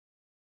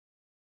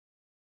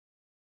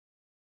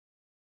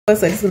So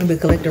this is going to be a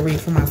collector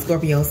read for my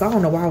Scorpio. So I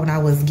don't know why when I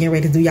was getting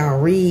ready to do y'all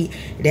read,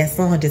 that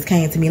song just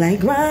came to me like,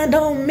 grind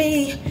on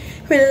me,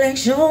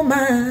 relax your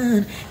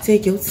mind,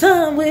 take your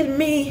time with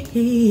me.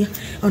 I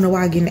don't know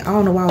why I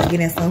was getting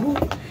that song. Ooh,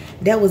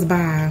 that was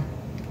by,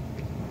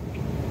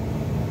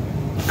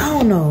 I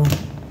don't know,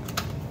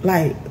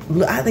 like,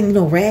 I think, you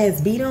know, Raz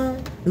Beat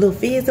on, Lil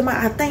Fizz in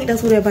my, I think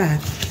that's what they're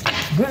by.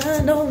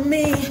 Grind on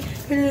me,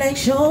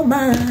 relax your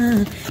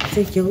mind,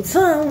 take your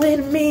time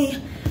with me.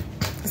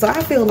 So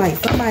I feel like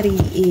somebody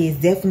is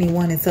definitely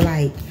wanting to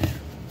like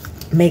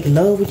make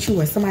love with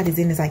you, or somebody's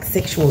in this like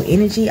sexual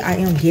energy. I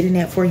am getting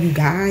that for you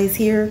guys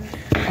here.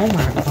 Oh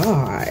my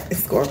God,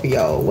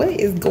 Scorpio, what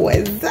is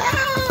going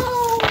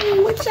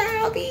on with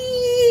y'all,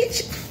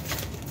 bitch?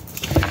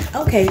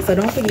 Okay, so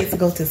don't forget to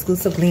go to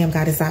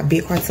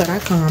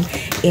exclusiveglamgoddess.bigcartel.com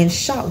and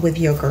shop with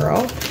your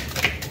girl.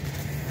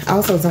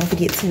 Also, don't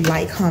forget to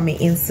like, comment,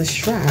 and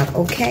subscribe,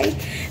 okay?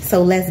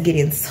 So let's get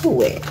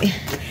into it.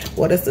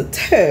 What is the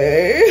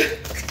turn?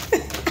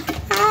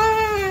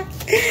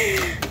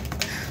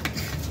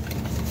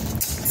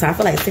 So I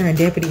feel like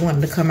serendipity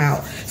wanted to come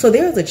out. So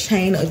there's a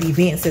chain of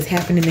events that's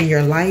happening in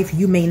your life.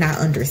 You may not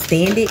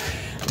understand it,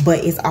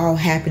 but it's all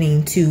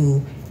happening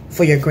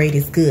for your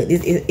greatest good.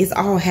 It's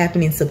all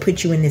happening to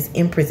put you in this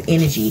Empress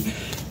energy,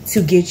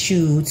 to get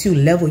you, to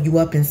level you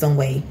up in some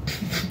way.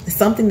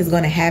 Something is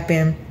going to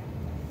happen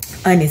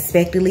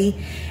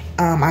unexpectedly.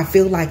 I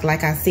feel like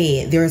I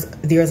said,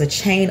 there's a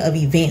chain of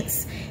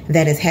events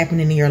that is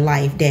happening in your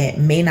life that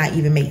may not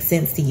even make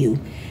sense to you,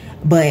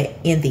 but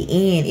in the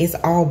end, it's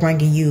all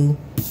bringing you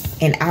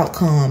an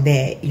outcome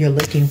that you're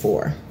looking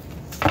for.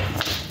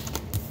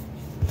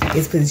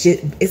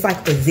 It's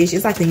like position.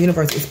 It's like the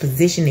universe is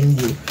positioning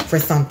you for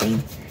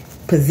something,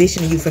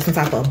 positioning you for some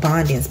type of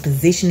abundance,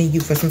 positioning you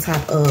for some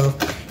type of,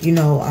 you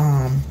know,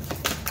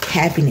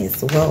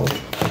 happiness, wealth.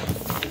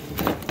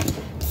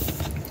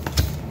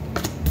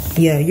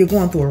 Yeah, you're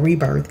going through a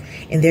rebirth,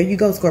 and there you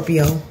go,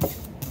 Scorpio.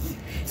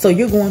 So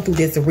you're going through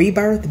this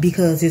rebirth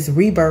because this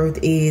rebirth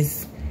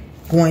is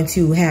going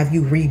to have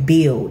you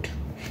rebuild.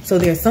 So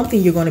there's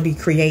something you're going to be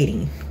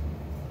creating,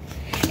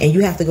 and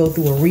you have to go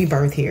through a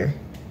rebirth here,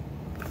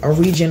 a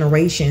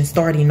regeneration,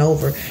 starting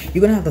over.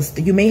 You're gonna have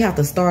to, you may have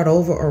to start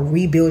over or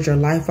rebuild your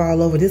life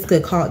all over. This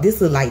could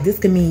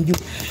mean you,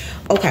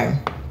 okay,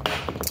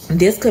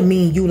 this could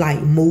mean you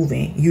like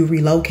moving, you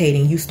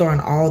relocating, you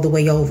starting all the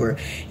way over,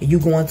 you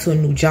going to a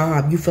new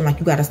job, you feel like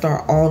you got to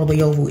start all the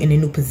way over in a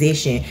new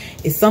position.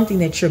 It's something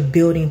that you're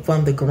building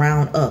from the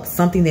ground up,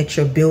 something that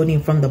you're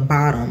building from the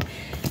bottom,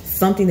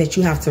 something that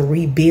you have to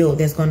rebuild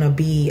that's going to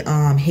be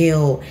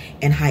held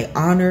in high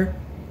honor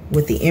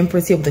with the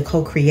Empress here, with the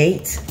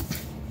co-create.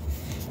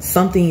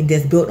 Something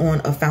that's built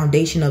on a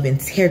foundation of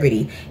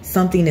integrity,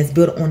 something that's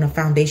built on a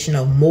foundation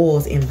of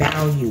morals and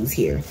values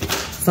here.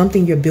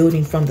 Something you're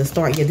building from the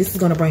start. Yeah, this is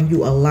going to bring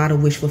you a lot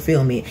of wish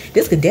fulfillment.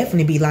 This could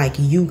definitely be like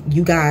you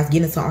guys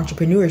getting into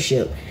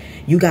entrepreneurship.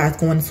 You guys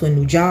going into a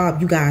new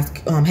job. You guys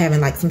having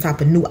like some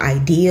type of new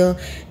idea.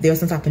 There's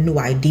some type of new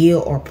idea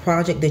or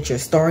project that you're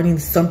starting,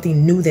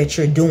 something new that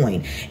you're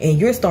doing. And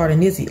you're starting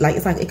this, like,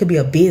 it's like it could be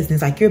a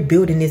business. Like you're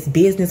building this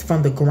business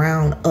from the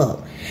ground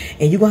up.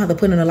 And you're going to have to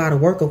put in a lot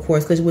of work, of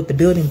course, because with the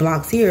building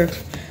blocks here,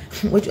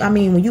 which, I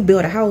mean, when you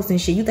build a house and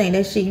shit, you think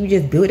that shit, you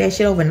just build that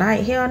shit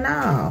overnight? Hell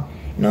no.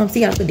 You know what I'm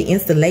saying? You gotta put the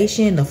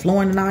installation, the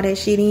flooring and all that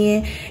shit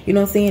in. You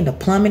know what I'm saying? The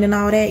plumbing and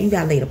all that. You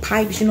gotta lay the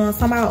pipes, you know what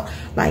I'm talking about?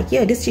 Like,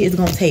 yeah, this shit is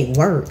gonna take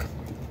work.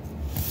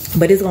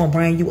 But it's gonna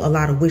bring you a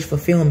lot of wish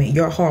fulfillment.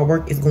 Your hard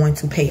work is going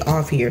to pay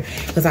off here.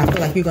 Because I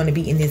feel like you're gonna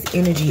be in this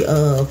energy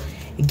of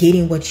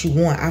getting what you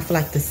want. I feel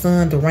like the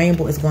sun, the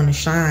rainbow is gonna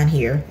shine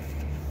here.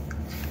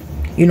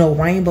 You know,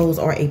 rainbows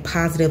are a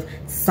positive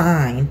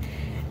sign.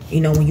 You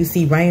know, when you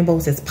see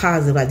rainbows, it's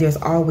positive. Like there's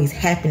always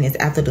happiness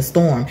after the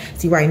storm.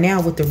 See, right now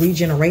with the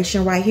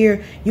regeneration right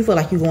here, you feel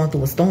like you're going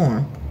through a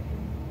storm.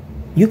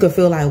 You could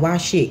feel like, why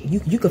shit?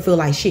 You could feel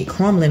like shit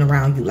crumbling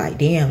around you. Like,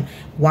 damn,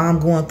 why I'm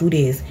going through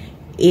this?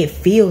 It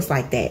feels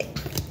like that.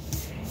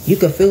 You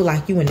could feel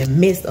like you in the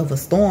midst of a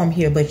storm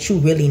here, but you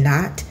really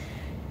not.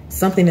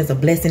 Something is a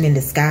blessing in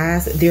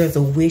disguise. There's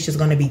a wish that's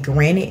going to be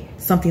granted.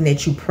 Something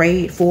that you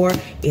prayed for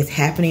is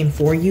happening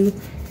for you.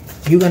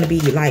 You're going to be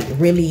like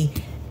really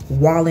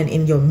walling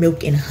in your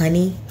milk and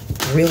honey.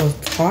 Real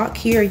talk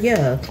here.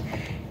 Yeah,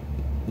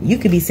 you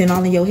could be sitting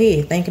all in your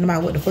head thinking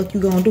about what the fuck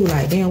you gonna do.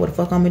 Like, damn, what the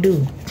fuck I'm gonna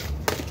do?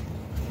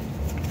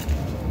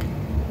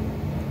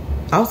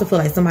 I also feel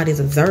like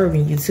somebody's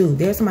observing you too.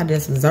 There's somebody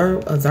that's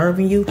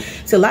observing you.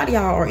 So a lot of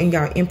y'all are in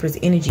your Empress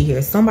energy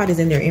here. Somebody's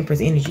in their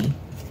Empress energy,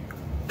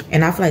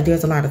 and I feel like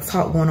there's a lot of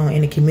talk going on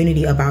in the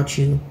community about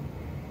you.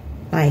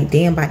 Like,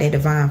 damn, about that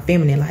divine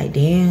feminine. Like,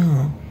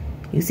 damn,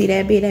 you see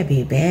that bitch? That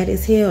bitch bad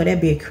as hell.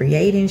 That bitch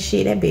creating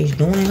shit. That bitch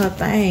doing her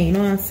thing. You know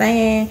what I'm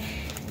saying?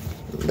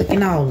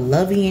 Looking all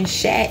lovey and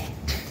shit.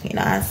 You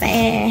know what I'm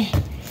saying?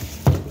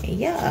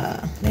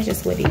 Yeah, that's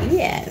just what it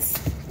is.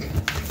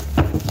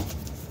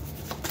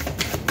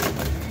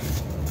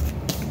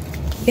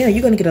 Yeah,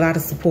 you're going to get a lot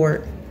of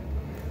support.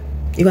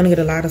 You're going to get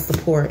a lot of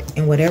support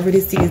in whatever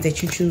this is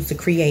that you choose to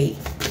create.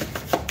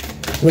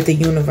 with the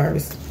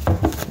universe.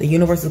 The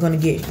universe is going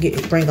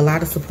to bring a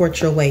lot of support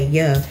your way.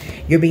 Yeah,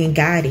 you're being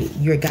guided.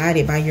 You're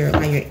guided by your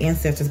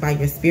ancestors, by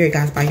your spirit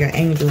guides, by your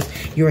angels.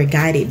 You're a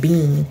guided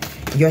being.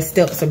 Your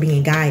steps are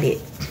being guided.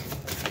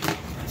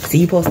 So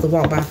you're supposed to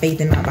walk by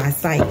faith and not by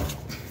sight.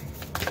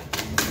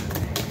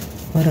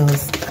 What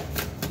else?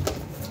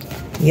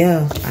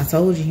 Yeah, I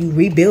told you, you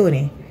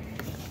rebuilding.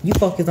 You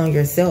focus on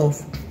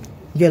yourself.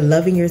 You're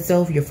loving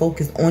yourself. You're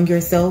focused on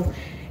yourself.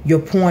 You're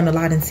pouring a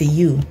lot into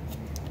you.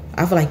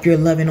 I feel like you're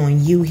loving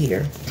on you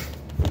here.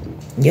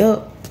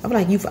 Yup. I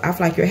feel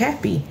like you're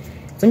happy.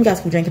 Some of you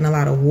guys were drinking a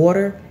lot of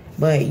water,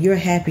 but you're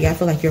happy. I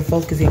feel like you're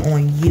focusing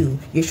on you.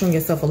 You're showing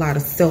yourself a lot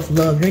of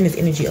self-love. You're in this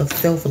energy of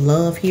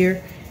self-love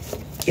here.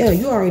 Yeah,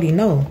 you already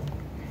know.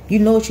 You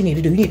know what you need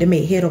to do. You need to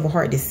make head over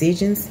heart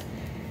decisions.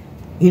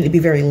 You need to be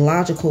very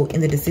logical in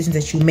the decisions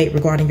that you make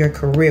regarding your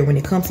career. When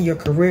it comes to your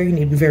career, you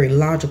need to be very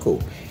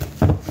logical.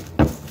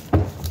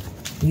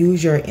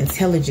 Use your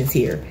intelligence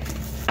here.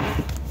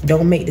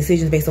 Don't make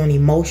decisions based on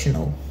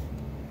emotional.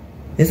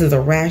 This is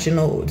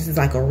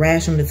like a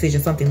rational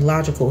decision, something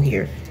logical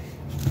here.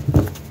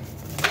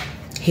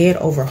 Head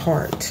over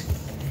heart.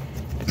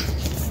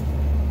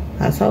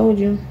 I told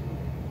you.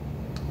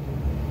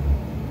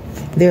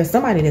 There's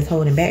somebody that's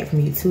holding back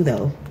from you too,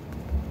 though.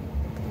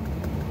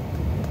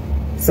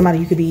 Somebody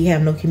you could be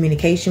have no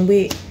communication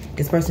with.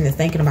 This person is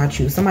thinking about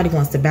you. Somebody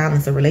wants to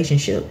balance a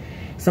relationship.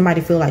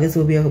 Somebody feel like this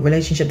will be a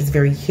relationship that's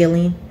very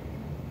healing.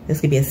 This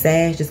could be a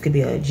Sag. This could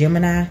be a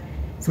Gemini.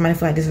 Somebody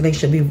feel like this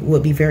relationship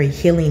would be very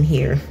healing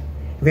here.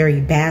 Very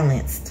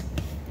balanced.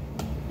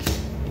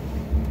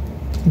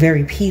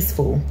 Very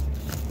peaceful.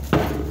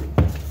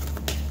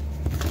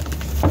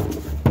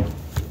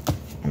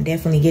 I'm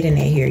definitely getting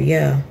that here,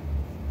 yeah.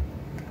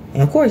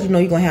 And of course, you know,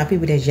 you're going to have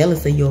people that's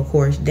jealous of you, of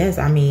course. That's,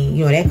 I mean,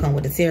 you know, that comes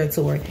with the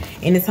territory.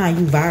 Anytime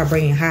you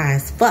vibrating high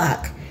as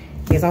fuck,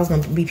 there's always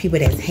going to be people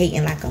that's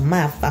hating like a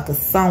motherfucker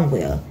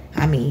somewhere.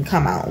 I mean,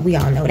 come on. We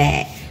all know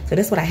that. So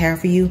that's what I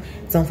have for you.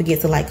 Don't forget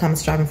to like, comment,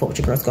 subscribe, and follow with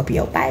your girl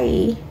Scorpio.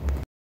 Bye.